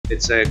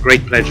It's a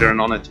great pleasure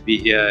and honor to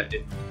be here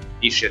in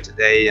Indonesia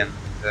today, and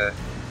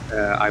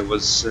I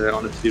was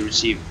honored to be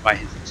received by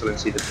His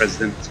Excellency the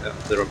President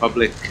of the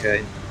Republic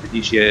in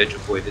Indonesia,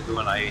 Jokowi BIAR,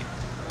 and I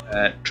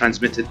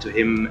transmitted to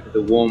him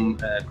the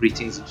warm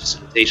greetings and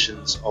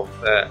felicitations of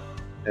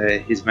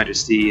His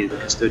Majesty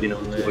the Custodian of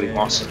the Holy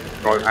Mosque,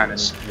 Royal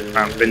Highness the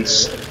Crown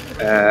Prince,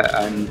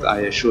 and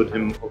I assured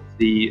him of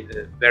the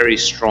very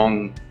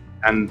strong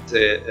and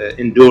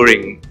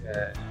enduring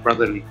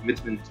brotherly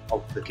commitment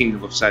of the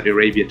Kingdom of Saudi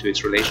Arabia to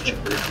its relationship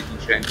with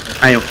Indonesia.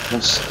 I, of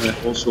course,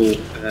 also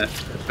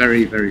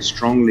very, very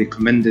strongly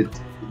commended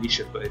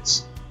Indonesia for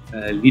its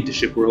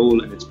leadership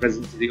role and its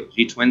presidency of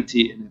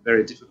G20 in a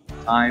very difficult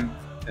time.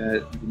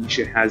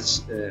 Indonesia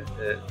has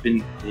been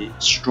a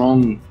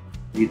strong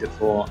leader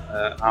for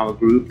our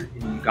group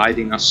in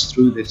guiding us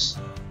through this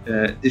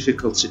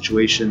difficult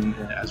situation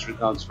as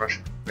regards Russia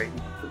and Ukraine,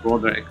 the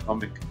broader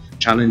economic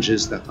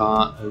challenges that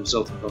are a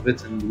result of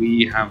it, and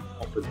we have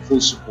offered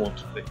full support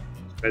for the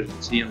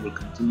presidency and will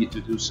continue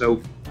to do so.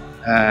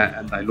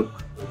 And I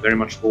look very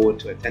much forward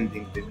to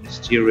attending the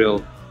ministerial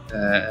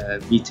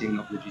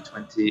meeting of the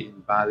G20 in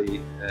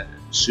Bali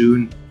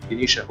soon.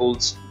 Indonesia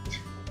holds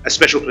a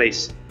special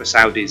place for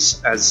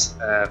Saudis as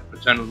a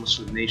fraternal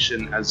Muslim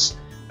nation, as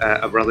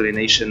a brotherly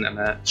nation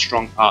and a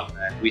strong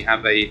partner. We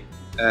have a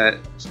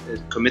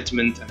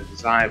commitment and a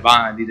desire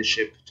by our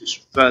leadership to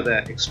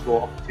further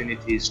explore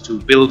opportunities to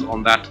build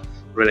on that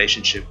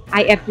relationship.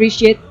 I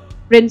appreciate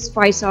Prince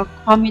Faisal's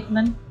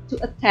commitment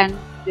to attend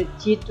the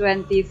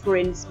G20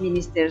 Foreign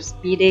Ministers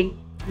meeting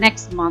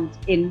next month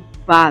in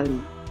Bali.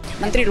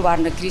 Menteri Luar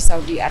Negeri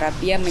Saudi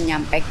Arabia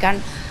menyampaikan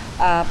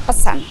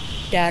pesan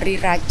dari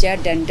Raja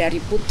dan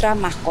dari Putera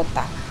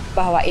Mahkota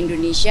bahwa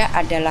Indonesia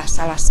adalah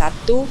salah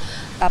satu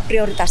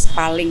prioritas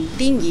paling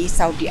tinggi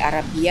Saudi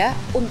Arabia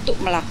untuk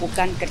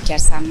melakukan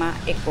kerjasama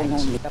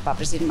ekonomi. Bapak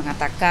Presiden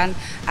mengatakan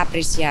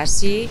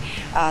apresiasi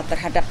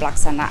terhadap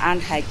pelaksanaan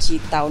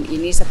haji tahun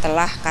ini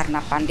setelah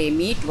karena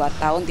pandemi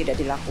 2 tahun tidak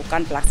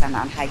dilakukan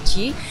pelaksanaan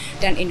haji,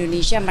 dan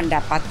Indonesia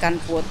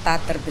mendapatkan kuota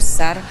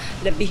terbesar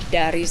lebih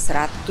dari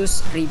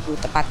 100.000,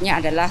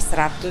 tepatnya adalah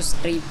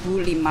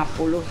 100.051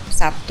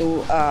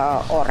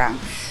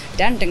 orang.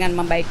 Dan dengan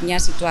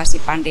membaiknya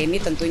situasi pandemi,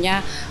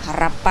 tentunya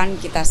harapan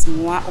kita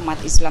semua umat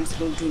Islam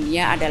seluruh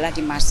dunia adalah di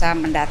masa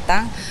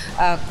mendatang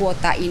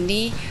kuota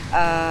ini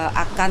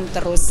akan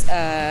terus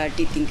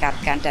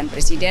ditingkatkan, dan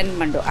Presiden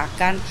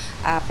mendoakan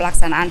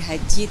pelaksanaan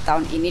haji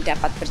tahun ini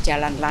dapat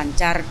berjalan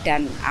lancar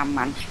dan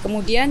aman.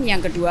 Kemudian yang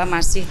kedua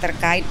masih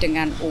terkait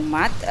dengan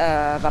umat,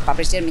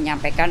 Bapak Presiden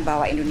menyampaikan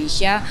bahwa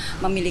Indonesia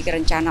memiliki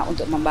rencana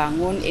untuk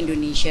membangun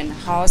Indonesian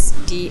House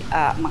di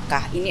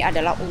Mekah. Ini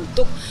adalah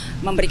untuk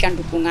memberikan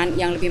dukungan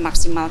yang lebih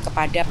maksimal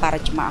kepada para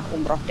jemaah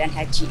umroh dan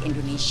haji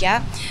Indonesia,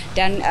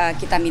 dan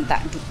kita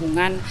minta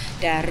dukungan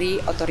dari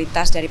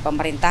otoritas dari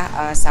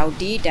pemerintah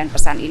Saudi, dan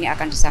pesan ini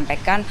akan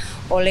disampaikan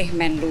oleh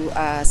Menlu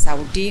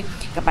Saudi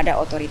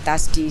kepada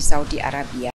otoritas di Saudi Arabia.